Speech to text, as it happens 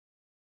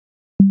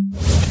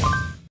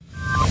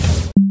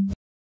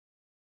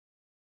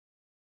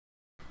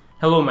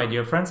Hello my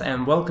dear friends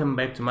and welcome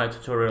back to my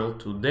tutorial.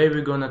 Today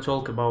we're gonna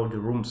talk about the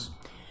rooms.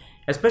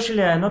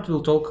 Especially I not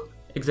will talk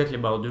exactly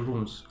about the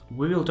rooms.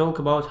 We will talk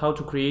about how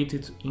to create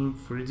it in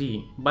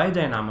 3D by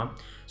Dynamo.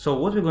 So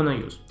what we're gonna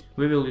use?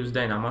 We will use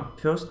Dynamo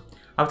first.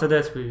 After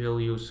that we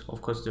will use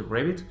of course the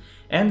Revit,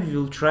 and we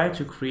will try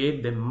to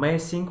create the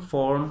meshing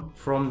form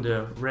from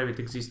the Revit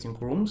existing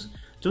rooms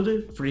to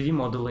the 3D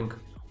modeling.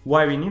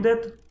 Why we need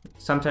it?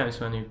 Sometimes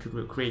when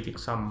you're creating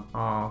some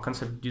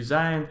concept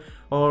design,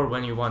 or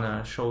when you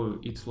wanna show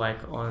it like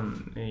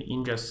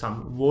in just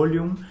some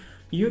volume,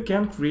 you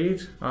can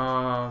create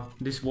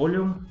this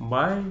volume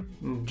by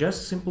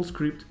just simple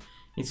script.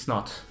 It's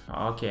not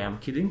okay, I'm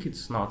kidding,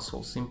 it's not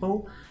so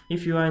simple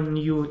if you are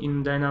new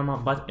in Dynamo,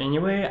 but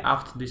anyway,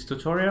 after this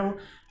tutorial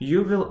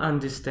you will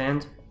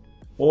understand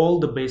all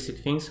the basic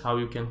things how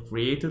you can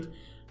create it,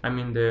 I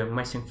mean the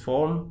meshing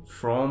form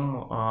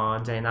from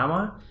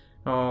Dynamo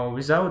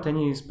without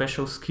any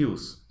special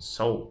skills.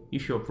 So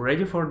if you're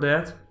ready for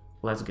that,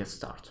 let's get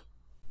started.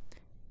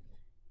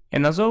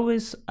 And as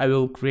always, I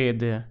will create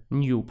the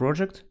new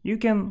project. You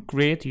can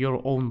create your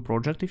own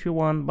project if you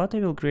want, but I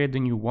will create the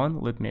new one.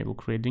 I will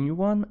create the new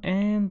one,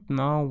 and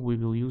now we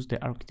will use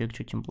the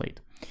architecture template.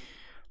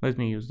 Let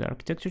me use the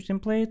architecture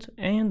template,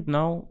 and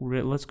now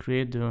let's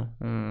create the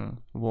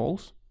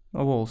walls.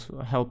 Walls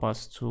help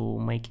us to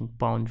making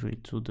boundary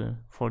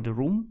for the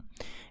room,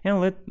 and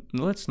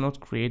let's not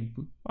create.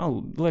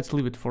 Let's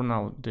leave it for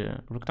now the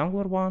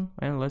rectangular one,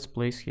 and let's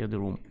place here the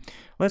room.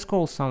 Let's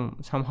call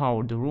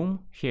somehow the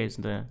room. Here is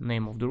the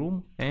name of the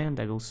room, and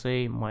I will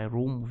say my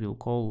room will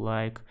call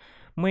like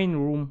main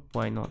room.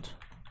 Why not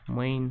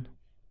main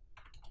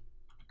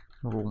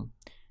room?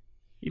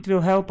 It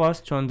will help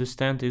us to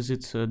understand is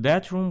it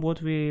that room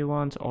what we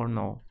want or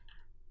no.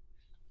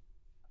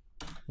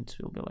 It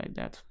will be like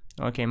that.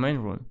 Okay, main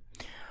room.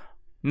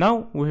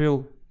 Now we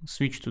will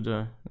switch to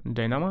the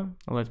Dynamo.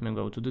 Let me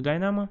go to the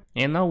Dynamo,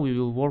 and now we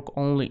will work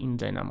only in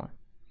Dynamo.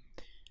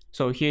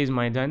 So here is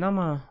my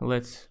Dynamo.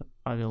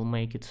 I will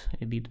make it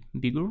a bit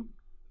bigger,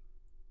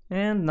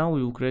 and now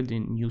we will create the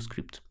new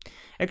script.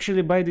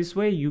 Actually, by this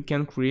way you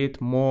can create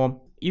more.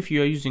 If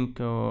you are using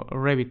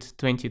Revit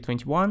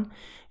 2021,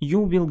 you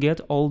will get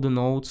all the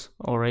nodes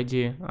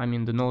already, I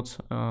mean the nodes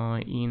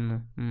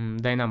in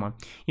Dynamo.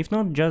 If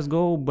not, just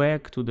go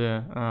back to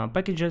the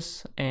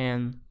packages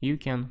and you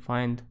can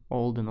find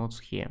all the nodes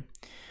here.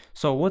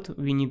 So what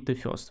we need the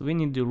first? We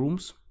need the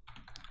rooms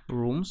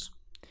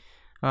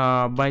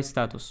by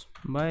status.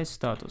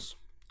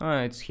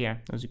 It's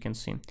here, as you can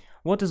see.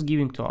 What is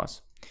giving to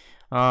us?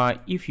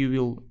 If you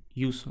will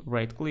use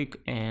right click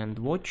and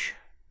watch,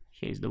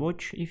 here is the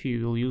watch. If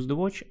you will use the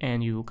watch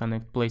and you will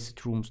connect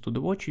placed rooms to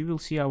the watch, you will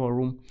see our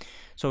room.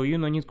 So you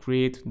don't need to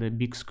create the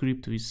big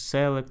script with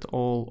select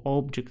all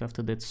object,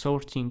 after that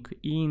sorting.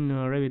 In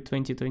Revit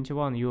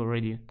 2021 you're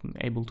already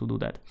able to do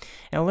that.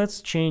 And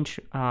let's change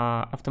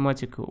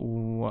automatic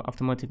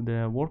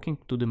the working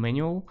to the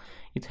manual.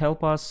 It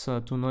helps us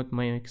to not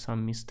make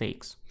some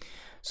mistakes.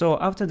 So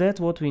after that,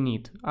 what we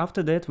need?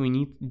 After that we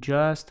need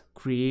just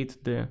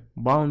create the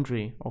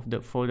boundary of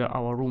for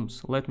our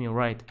rooms. Let me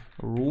write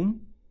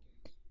room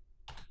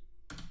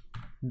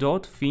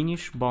dot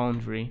finish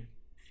boundary.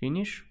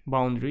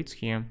 It's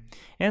here,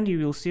 and you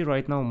will see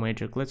right now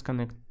magic. Let's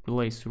connect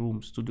place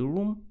rooms to the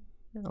room.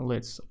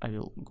 I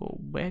will go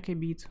back a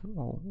bit.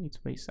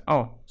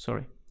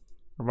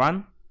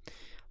 Run.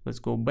 Let's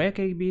go back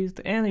a bit,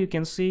 and you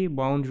can see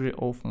boundary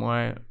of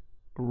my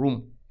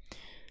room.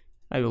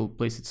 I will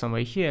place it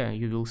somewhere here.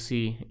 You will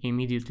see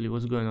immediately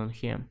what's going on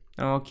here.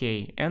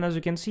 Okay, and as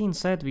you can see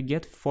inside we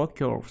get 4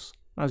 curves,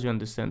 as you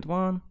understand,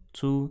 1,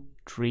 2,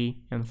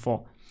 3 and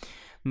 4.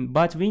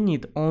 But we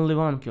need only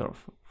one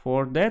curve.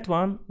 For that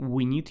one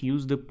we need to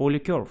use the poly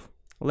curve.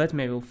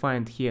 I will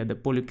find here the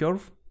poly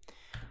curve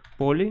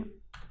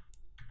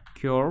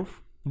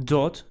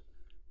dot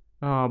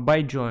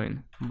by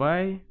join,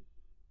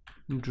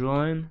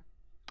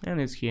 and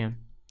it's here.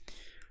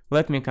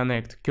 Let me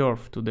connect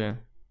curve to the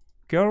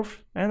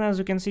curve, and as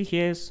you can see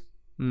here is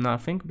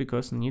nothing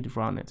because need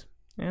run it.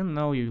 And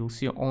now you will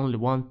see only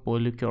one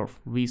poly curve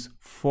with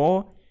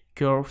 4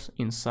 curves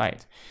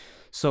inside.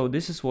 So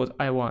this is what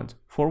I want.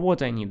 For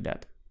what I need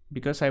that?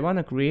 Because I want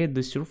to create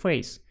the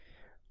surface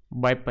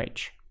by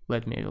patch.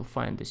 I will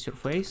find the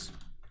surface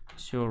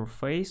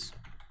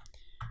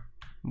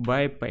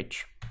by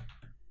patch.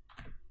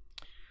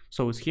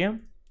 So it's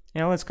here,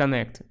 and let's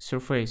connect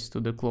surface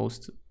to the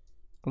closed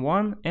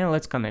one, and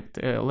let's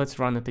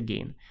run it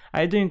again.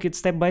 I'm doing it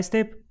step by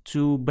step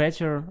to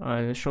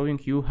better showing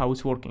you how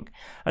it's working.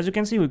 As you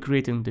can see, we're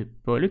creating the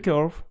poly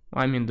curve,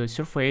 I mean the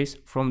surface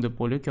from the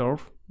poly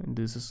curve.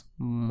 This is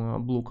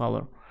blue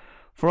color,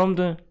 from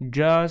the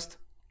just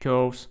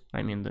curves,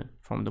 I mean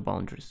from the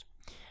boundaries.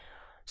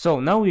 So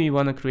now we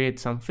want to create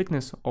some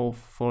thickness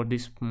for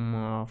this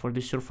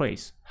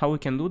surface. How we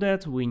can do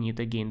that? We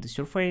need again the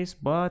surface,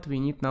 but we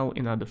need now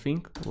another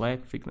thing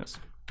like thickness.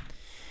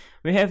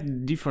 We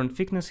have different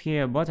thickness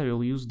here, but I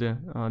will use the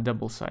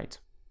double side.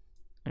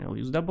 I will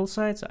use double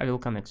sides. I will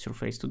connect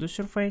surface to the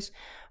surface.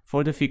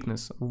 For the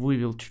thickness,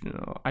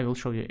 I will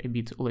show you a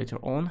bit later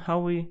on how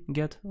we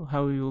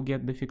will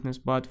get the thickness.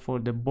 But for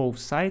the both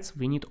sides,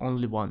 we need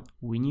only one.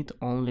 We need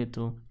only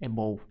to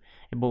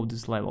above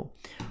this level.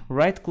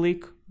 Right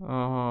click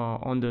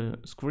on the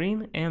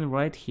screen and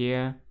write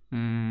here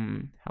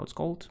how it's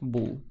called,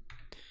 bool.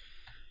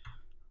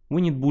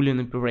 We need boolean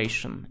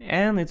operation,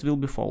 and it will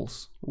be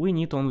false. We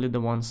need only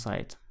the one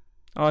side.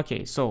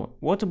 Okay, so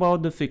what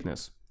about the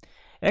thickness?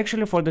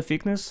 Actually, for the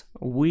thickness,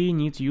 we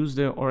need to use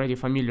the already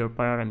familiar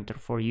parameter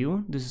for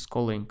you. This is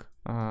calling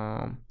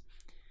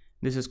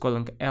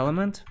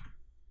element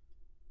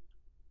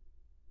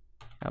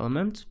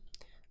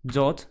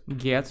dot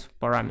get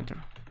parameter.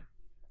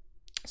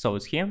 So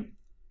it's here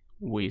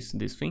with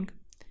this thing,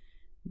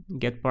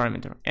 get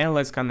parameter, and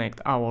let's connect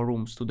our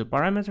rooms to the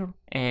parameter.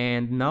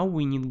 And now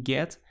we need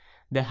get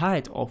the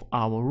height of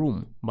our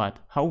room, but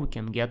how we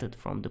can get it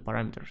from the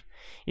parameters?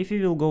 If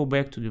you will go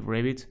back to the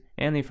Revit,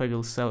 and if I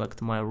will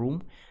select my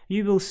room,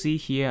 you will see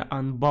here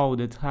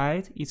unbounded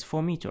height is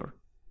 4 meters.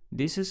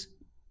 This is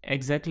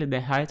exactly the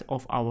height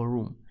of our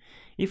room.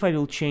 If I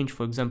will change,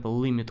 for example,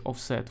 limit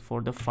offset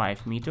for the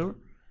 5 meters,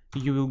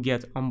 you will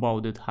get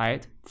unbounded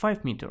height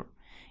 5 meters.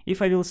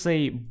 If I will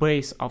say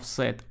base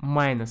offset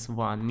minus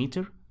 1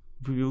 meter,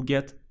 we will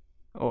get,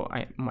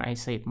 I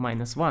said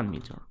minus 1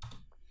 meter.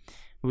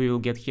 We will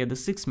get here the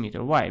 6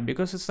 meter. Why?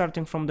 Because it's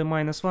starting from the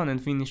minus 1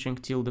 and finishing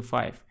till the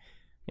 5.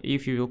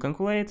 If you will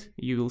calculate,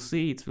 you will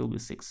see it will be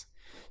 6.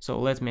 So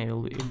let me a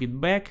bit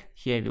back.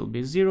 Here will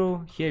be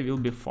 0, here will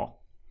be 4.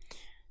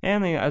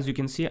 And as you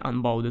can see,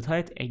 unbounded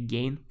height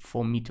again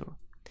 4 meter.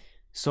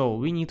 So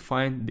we need to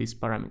find this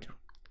parameter.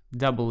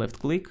 Double left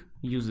click,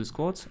 use these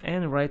quotes,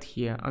 and write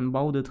here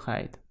unbounded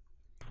height.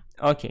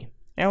 Okay,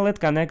 and let's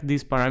connect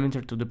this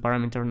parameter to the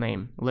parameter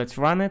name. Let's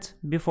run it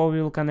before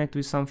we will connect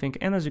with something,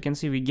 and as you can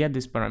see, we get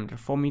this parameter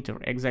 4 meter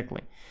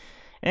exactly.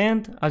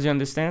 And as you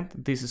understand,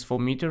 this is 4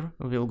 meter,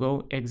 will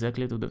go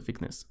exactly to the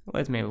thickness.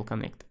 Let me will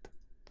connect it.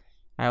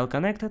 I'll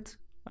connect it,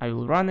 I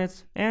will run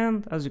it,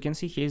 and as you can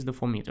see, here is the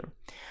 4 meter.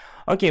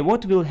 Okay,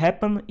 what will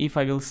happen if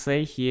I will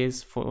say here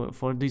is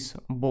for this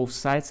both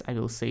sides, I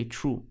will say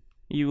true.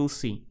 You will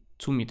see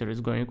 2 meter is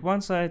going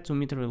one side, 2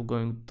 meter will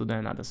going to the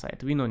another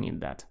side. We don't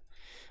need that.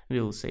 We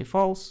will say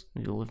false,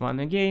 we will run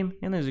again,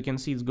 and as you can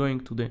see, it's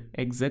going to the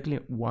exactly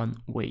one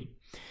way.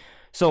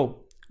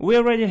 So we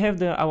already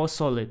have our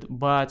solid,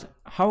 but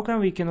how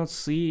come we cannot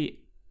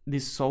see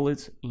this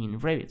solid in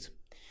Revit?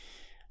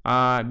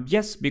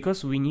 Yes,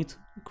 because we need to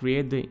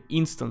create the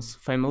instance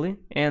family,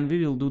 and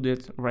we will do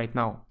that right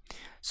now.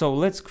 So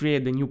let's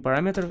create the new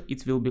parameter.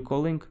 It will be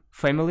calling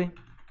family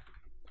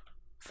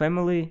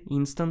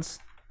instance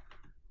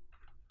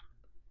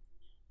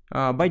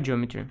by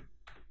geometry.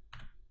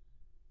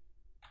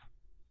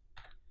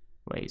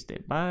 Where is the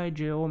by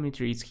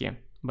geometry? It's here,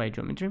 by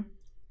geometry.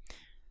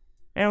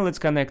 And let's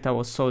connect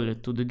our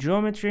solid to the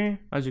geometry.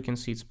 As you can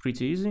see, it's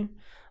pretty easy.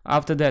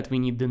 After that, we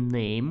need the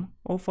name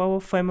of our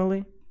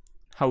family.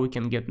 How we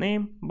can get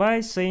name? By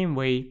same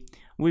way,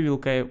 we will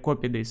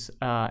copy this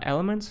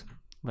element.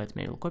 Let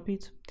me copy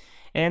it.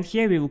 And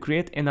here we will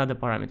create another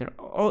parameter.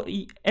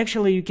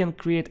 Actually, you can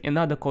create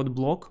another code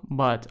block,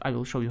 but I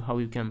will show you how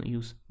you can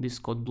use this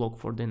code block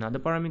for the another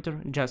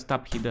parameter. Just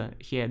tap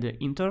here the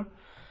enter,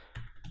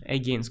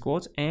 again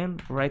quotes,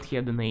 and write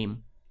here the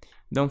name.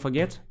 Don't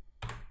forget,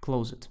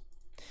 close it.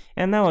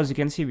 And now as you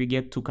can see, we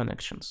get two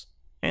connections.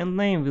 And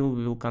name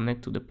will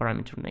connect to the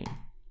parameter name.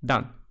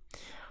 Done.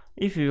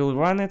 If you will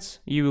run it,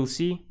 you will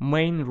see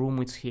main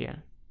room is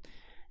here.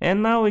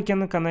 And now we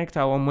can connect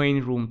our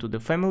main room to the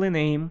family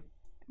name,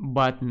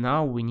 but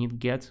now we need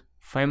get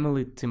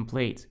family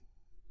template.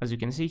 As you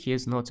can see, here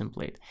is no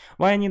template.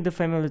 Why I need the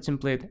family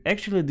template?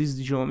 Actually, this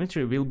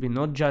geometry will be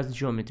not just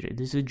geometry.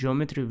 This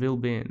geometry will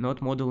be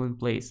not model in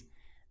place.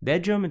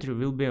 That geometry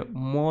will be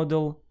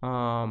model,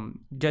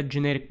 just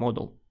generic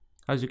model.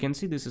 As you can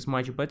see, this is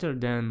much better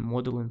than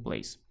model in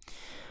place.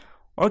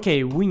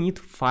 Okay, we need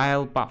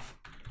file path.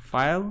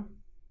 File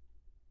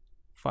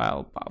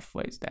path,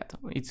 where is that?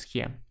 It's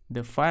here,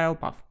 the file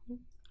path.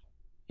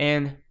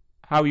 And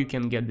how you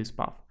can get this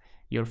path?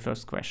 Your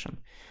first question.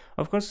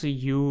 Of course,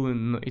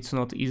 it's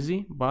not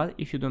easy, but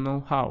if you don't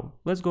know how,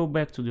 let's go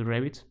back to the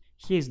Revit.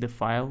 Here's the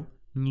file,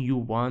 new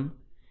one,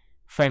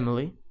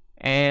 family,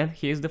 and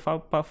here's the file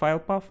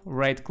path.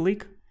 Right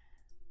click,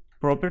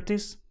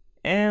 properties,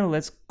 and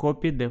let's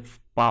copy the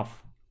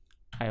path.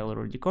 I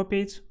already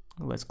copied it.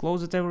 Let's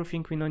close it,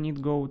 everything. We don't need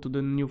to go to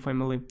the new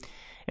family.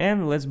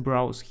 And let's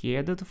browse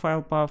here the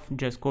file path.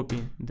 Just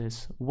copy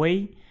this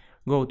way,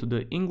 go to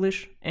the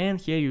English, and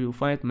here you will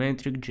find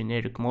metric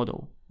generic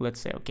model.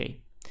 Let's say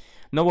okay.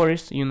 No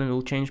worries, you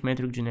will change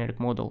metric generic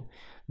model.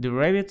 The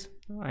Revit,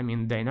 I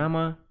mean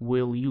Dynamo,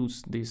 will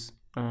use this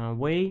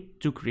way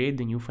to create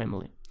the new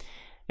family.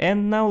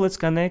 And now let's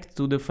connect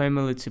to the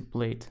family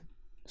template.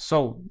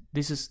 So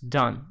this is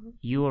done.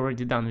 You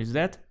already done with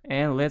that,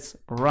 and let's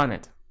run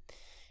it.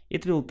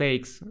 It will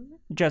take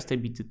just a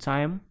bit of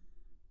time,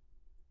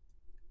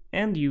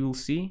 and you will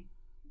see.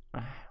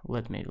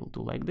 Let me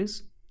do like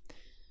this.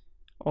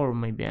 or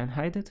maybe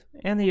unhide it.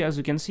 And here, as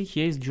you can see,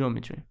 here is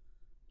geometry.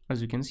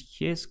 As you can see,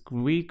 here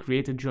we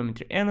created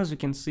geometry. And as you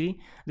can see,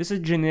 this is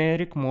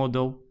generic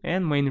model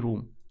and main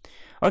room.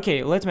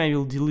 Okay, I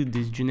will delete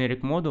this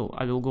generic model.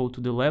 I will go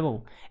to the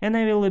level and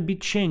I will a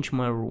bit change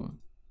my room.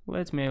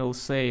 I will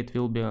say it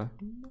will be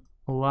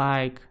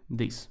like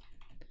this.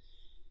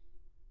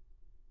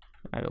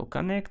 I will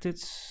connect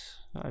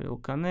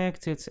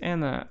it,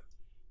 and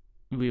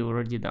we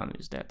already done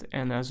with that.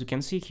 And as you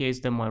can see, here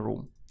is my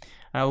room.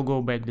 I'll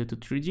go back to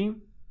 3D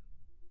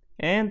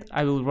and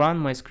I will run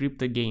my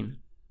script again.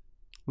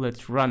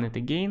 Let's run it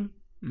again.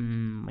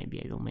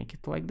 Maybe I will make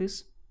it like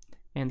this,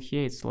 and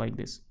here it's like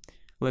this.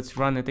 Let's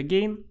run it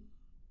again,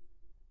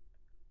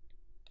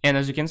 and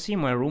as you can see,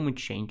 my room is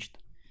changed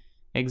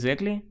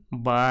exactly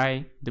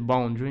by the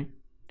boundary.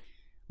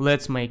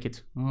 Let's make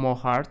it more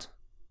hard.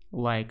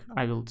 Like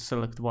I will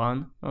select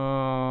one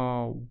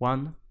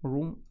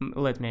room.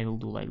 I will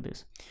do like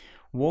this.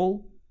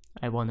 Wall.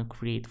 I want to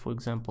create, for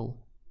example,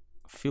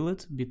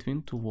 fillet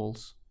between two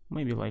walls,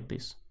 maybe like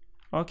this.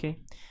 Okay,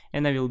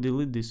 and I will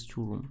delete these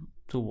two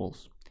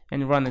walls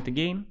and run it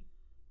again.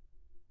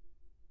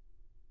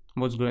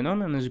 What's going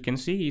on? And as you can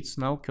see, it's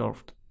now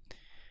curved.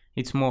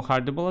 It's more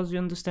hardable, as you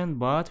understand,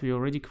 but we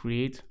already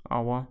create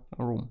our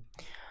room.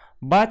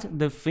 But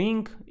the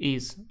thing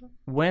is,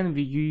 when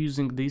we're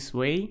using this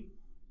way,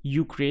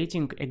 you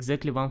creating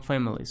exactly one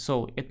family.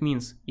 So it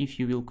means if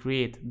you will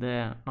create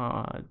the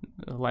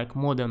like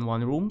more than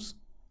one rooms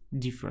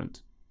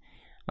different,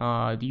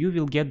 you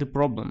will get the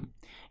problem.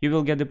 You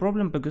will get the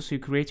problem because you're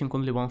creating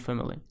only one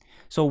family.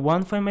 So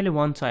one family,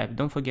 one type,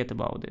 don't forget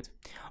about it.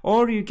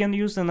 Or you can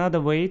use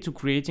another way to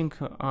creating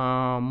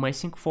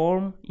meshing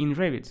form in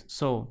Revit.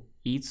 So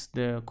it's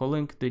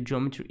calling the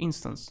geometry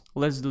instance.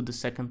 Let's do the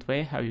second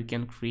way, how you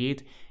can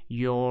create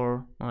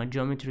your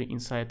geometry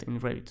inside in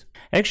Revit.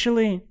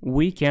 Actually,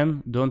 we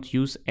don't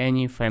use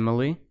any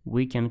family,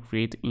 we can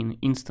create in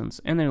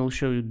instance, and I will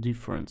show you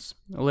difference.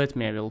 I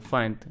will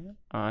find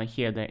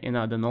here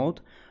another node,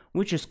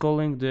 which is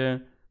calling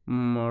the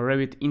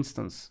Revit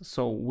instance.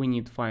 So we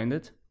need to find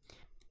it,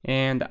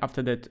 and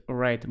after that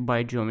write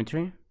by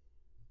geometry.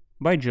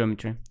 By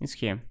geometry, it's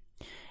here.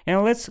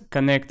 And let's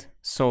connect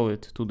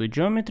solid to the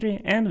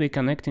geometry, and we're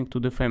connecting to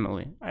the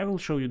family. I will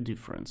show you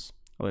difference.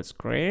 Let's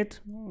create,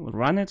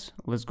 run it.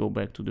 Let's go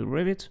back to the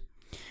Revit.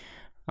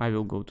 I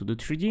will go to the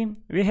 3D.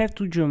 We have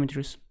two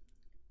geometries.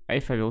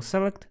 If I will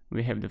select,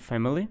 we have the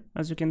family,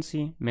 as you can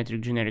see,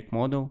 metric generic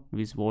model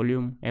with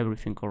volume,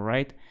 everything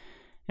alright.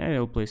 I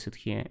will place it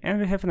here. And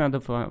we have another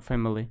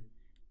family.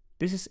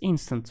 This is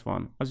instance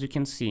one. As you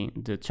can see,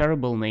 the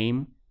terrible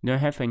name, don't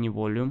have any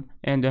volume,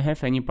 and don't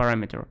have any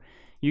parameter.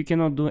 You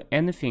cannot do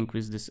anything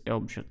with this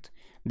object.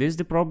 This is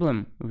the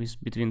problem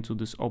between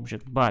this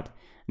object, but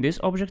this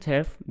object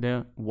have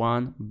the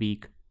one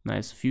big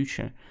nice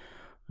feature.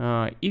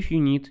 If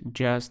you need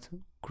just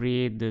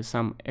create the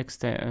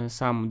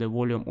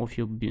volume of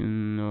your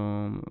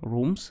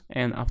rooms,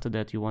 and after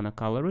that you wanna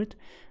color it,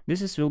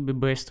 this will be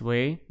best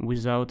way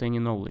without any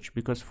knowledge,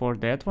 because for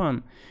that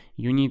one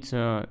you need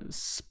to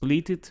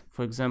split it.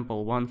 For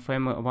example, one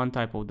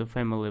type of the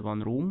family,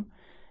 one room.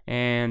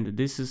 And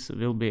this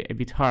will be a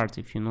bit hard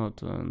if you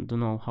don't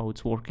know how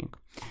it's working.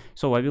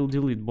 So I will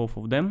delete both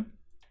of them.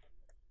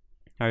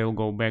 I will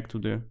go back to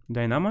the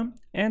Dynamo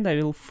and I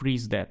will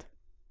freeze that.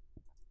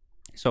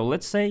 So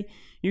let's say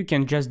you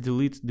can just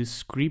delete this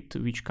script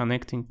which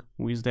connecting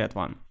with that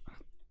one.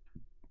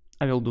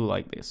 I will do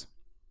like this.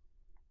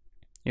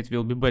 It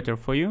will be better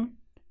for you.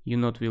 You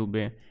not will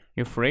be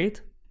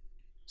afraid.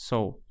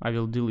 So I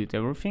will delete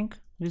everything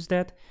with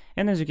that.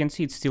 And as you can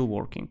see, it's still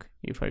working.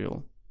 If I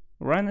will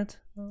run it,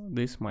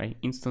 this is my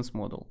instance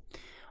model.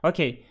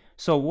 Okay,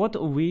 so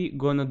what we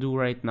gonna do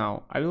right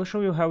now? I will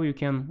show you how you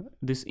can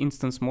this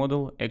instance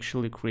model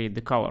actually create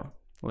the color.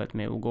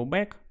 I will go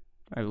back.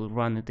 I will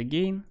run it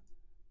again.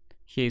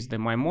 Here is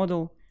my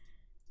model.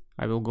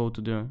 I will go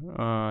to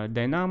the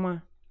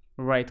Dynamo,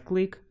 right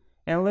click,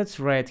 and let's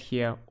write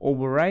here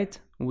override.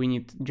 We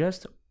need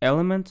just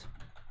element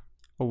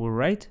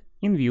override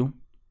in view,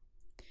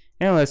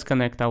 and let's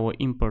connect our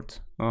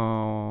import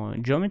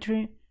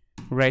geometry.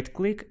 Right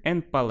click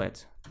and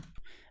palette.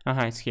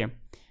 It's here.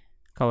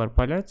 Color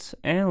palettes,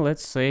 and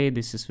let's say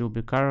this will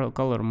be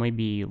color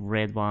maybe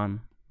red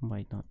one.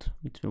 Why not?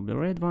 It will be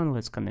red one.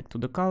 Let's connect to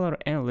the color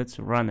and let's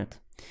run it.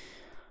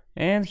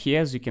 And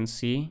here, as you can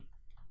see,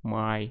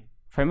 my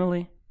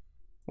family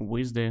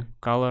with the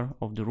color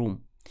of the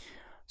room.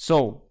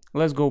 So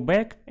let's go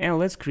back and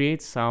let's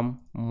create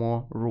some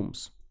more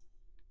rooms.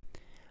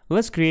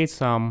 Let's create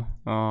some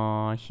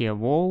here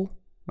wall.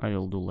 I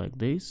will do like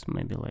this,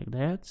 maybe like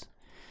that.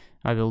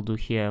 I will do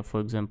here, for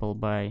example,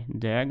 by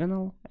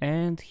diagonal,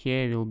 and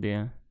here will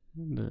be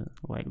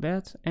like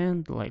that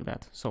and like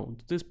that. So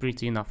this is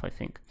pretty enough, I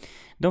think.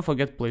 Don't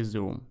forget place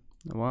the room.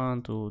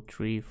 1, 2,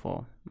 3,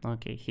 4.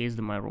 Okay, here's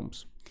my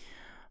rooms.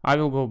 I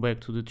will go back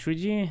to the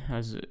 3D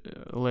as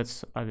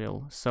I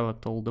will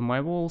select all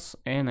my walls,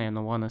 and I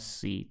don't wanna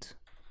see it.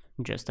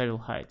 Just I will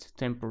hide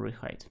temporary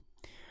hide.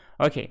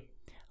 Okay,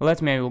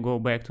 Let me, I will go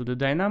back to the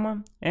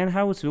Dynamo and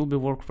how it will be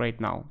work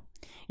right now.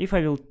 If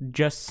I will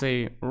just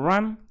say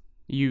run,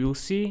 you will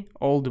see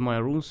all my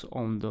rooms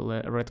on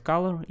the red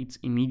color, it's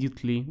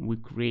immediately we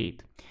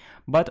create.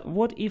 But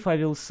what if I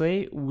will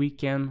say we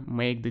can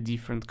make the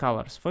different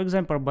colors, for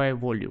example by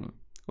volume.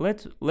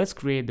 Let's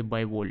create the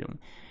by volume.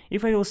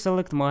 If I will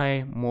select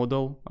my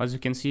model, as you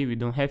can see we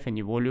don't have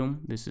any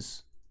volume, this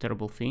is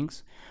terrible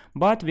things,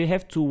 but we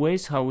have two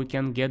ways how we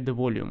can get the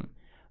volume.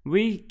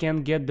 We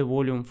can get the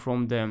volume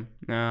from the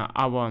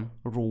our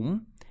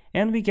room,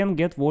 and we can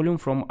get volume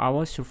from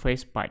our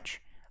surface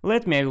patch.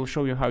 Let me, I will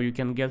show you how you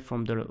can get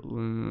from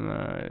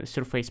the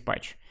surface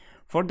patch.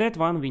 For that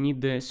one we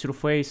need the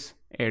surface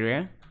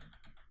area,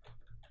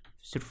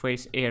 so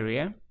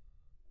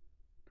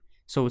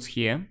it's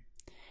here,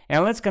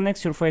 and let's connect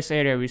surface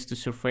area with the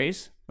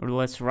surface, or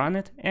let's run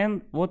it,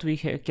 and what we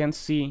can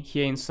see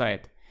here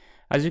inside.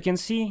 As you can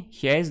see,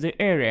 here is the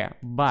area,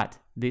 but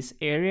this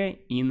area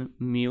in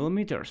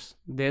millimeters.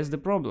 That's the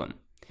problem.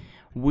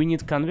 We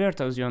need convert,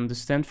 as you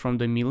understand, from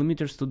the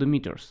millimeters to the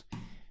meters.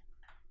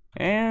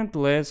 And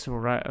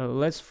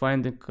let's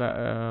find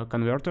the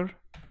converter.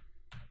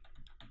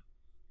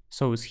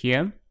 So it's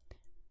here.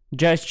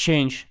 Just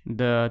change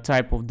the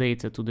type of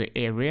data to the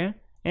area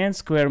and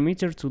square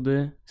meter to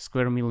the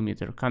square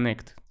millimeter.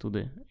 Connect to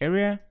the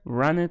area,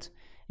 run it,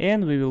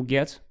 and we will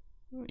get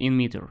in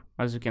meter.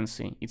 As you can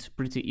see, it's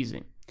pretty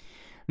easy.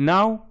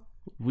 Now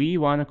we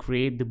want to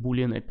create the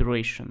Boolean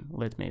operation.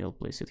 Let me, I'll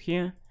place it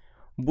here.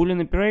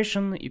 Boolean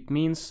operation, it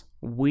means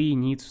we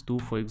need to,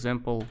 for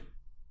example,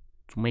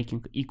 to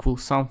making equal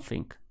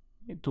something,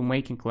 to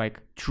making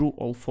like true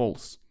or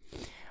false.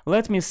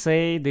 Let me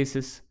say this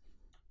is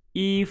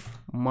if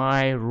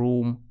my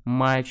room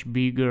much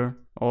bigger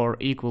or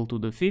equal to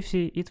the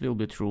 50, it will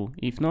be true.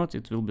 If not,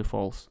 it will be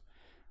false.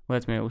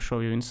 Let me, I'll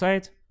show you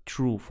inside.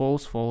 True,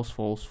 false, false,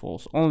 false,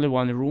 false. Only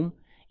one room,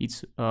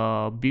 it's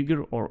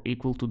bigger or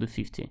equal to the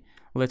 50.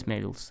 Let me,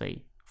 I will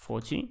say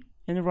 40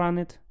 and run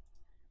it.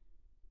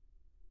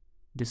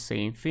 The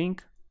same thing,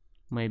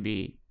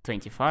 maybe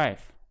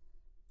 25.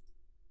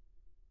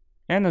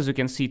 And as you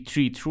can see,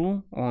 3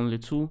 true, only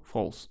 2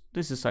 false.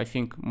 This is, I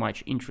think,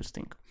 much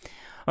interesting.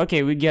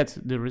 Okay, we get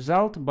the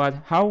result, but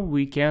how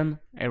we can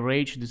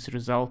arrange this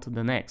result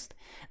the next?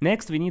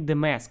 Next, we need the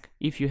mask.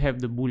 If you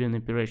have the Boolean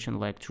operation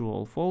like true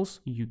or false,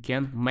 you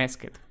can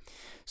mask it.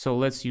 So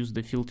let's use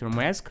the filter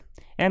mask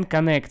and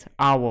connect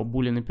our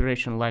Boolean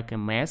operation like a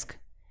mask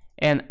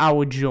and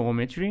our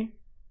geometry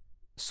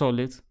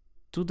solid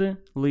to the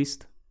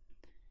list.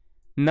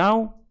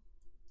 Now,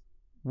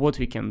 what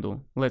we can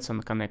do? Let's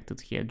unconnect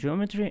it here,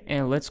 geometry,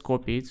 and let's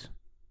copy it.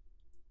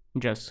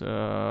 Just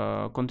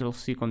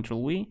Ctrl+C,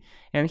 Ctrl+V,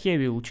 and here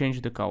we will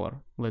change the color.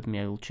 Let me,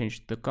 I will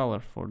change the color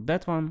for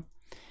that one.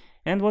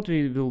 And what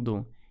we will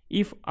do?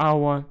 If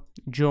our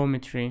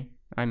geometry,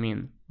 I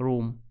mean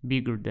room,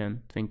 bigger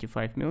than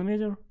 25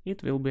 millimeter,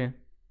 it will be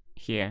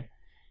here.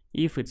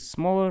 If it's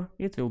smaller,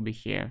 it will be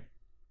here.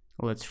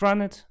 Let's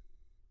run it.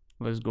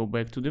 Let's go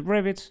back to the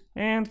Revit,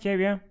 and here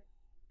we are.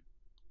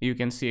 You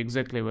can see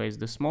exactly where is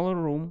the smaller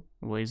room,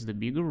 where is the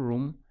bigger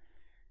room,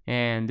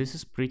 and this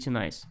is pretty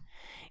nice.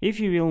 If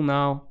you will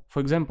now, for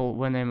example,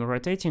 when I'm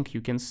rotating,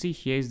 you can see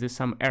here is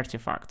some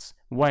artifacts.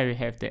 Why we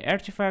have the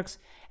artifacts?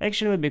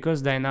 Actually,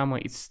 because Dynamo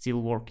is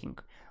still working.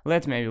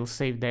 Let me, I will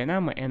save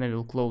Dynamo and I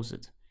will close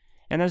it.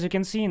 And as you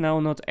can see, now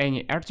not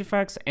any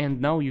artifacts, and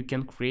now you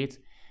can create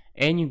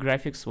any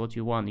graphics what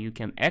you want. You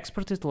can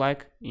export it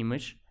like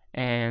image,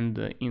 and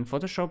in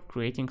Photoshop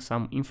creating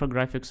some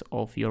infographics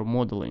of your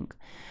modeling.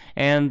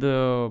 And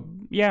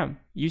yeah,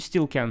 you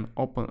still can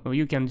open,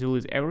 you can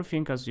delete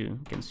everything. As you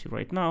can see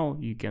right now,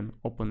 you can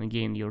open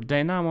again your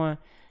Dynamo,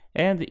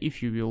 and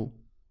if you will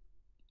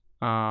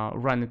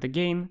run it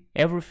again,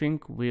 everything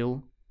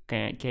will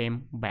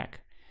came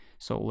back.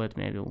 So let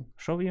me, I will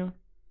show you,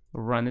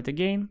 run it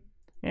again,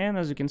 and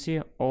as you can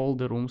see, all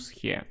the rooms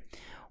here.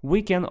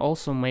 We can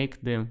also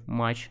make the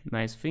much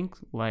nice thing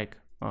like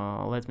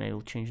let me, I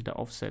will change the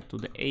offset to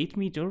the 8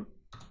 meter.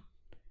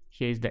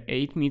 Here is the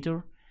 8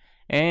 meter,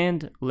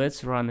 and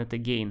let's run it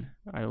again.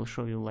 I will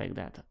show you like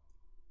that.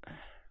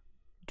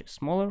 Just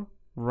smaller,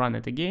 run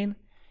it again,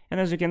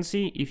 and as you can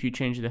see, if you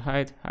change the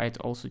height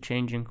also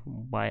changing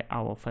by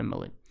our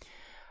family.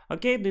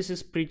 Okay, this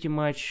is pretty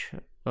much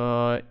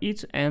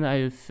it, and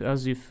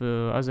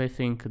as I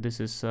think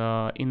this is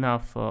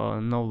enough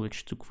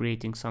knowledge to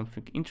creating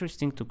something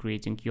interesting, to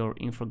creating your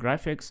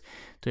infographics,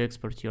 to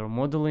export your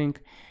modeling.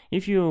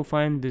 If you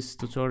find this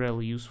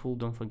tutorial useful,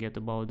 don't forget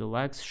about the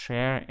likes,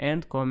 share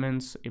and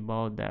comments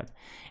about that.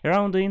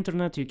 Around the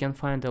internet you can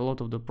find a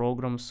lot of the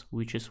programs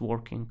which is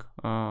working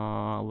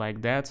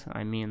like that,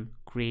 I mean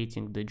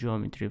creating the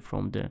geometry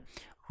from the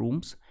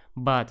rooms,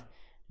 but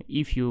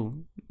if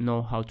you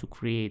know how to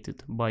create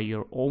it by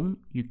your own,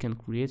 you can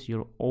create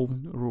your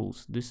own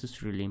rules. This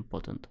is really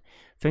important.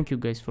 Thank you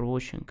guys for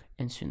watching,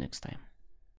 and see you next time.